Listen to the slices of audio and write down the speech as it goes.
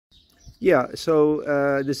Yeah,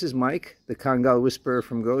 so this is Mike, the Kangal Whisperer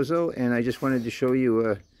from Gozo, and I just wanted to show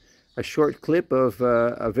you a short clip of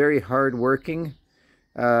a very hard-working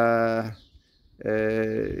Kangal.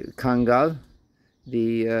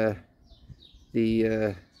 The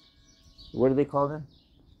what do they call them?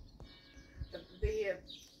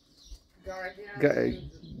 The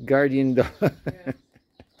guardian dog.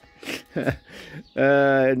 Yeah.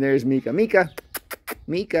 And there's Mika. Mika,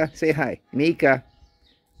 say hi. Mika.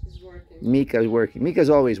 She's working. Mika's working. Mika's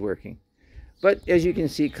always working. But as you can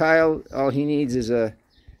see, Kyle, all he needs is a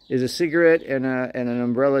cigarette and an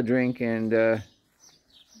umbrella drink, and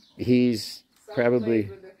he's probably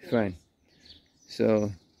fine.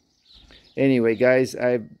 So anyway, guys,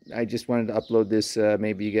 I just wanted to upload this.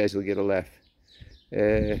 Maybe you guys will get a laugh.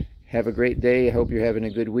 Have a great day. I hope you're having a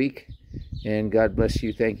good week, and God bless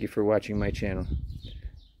you. Thank you for watching my channel.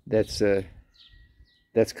 That's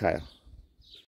Kyle.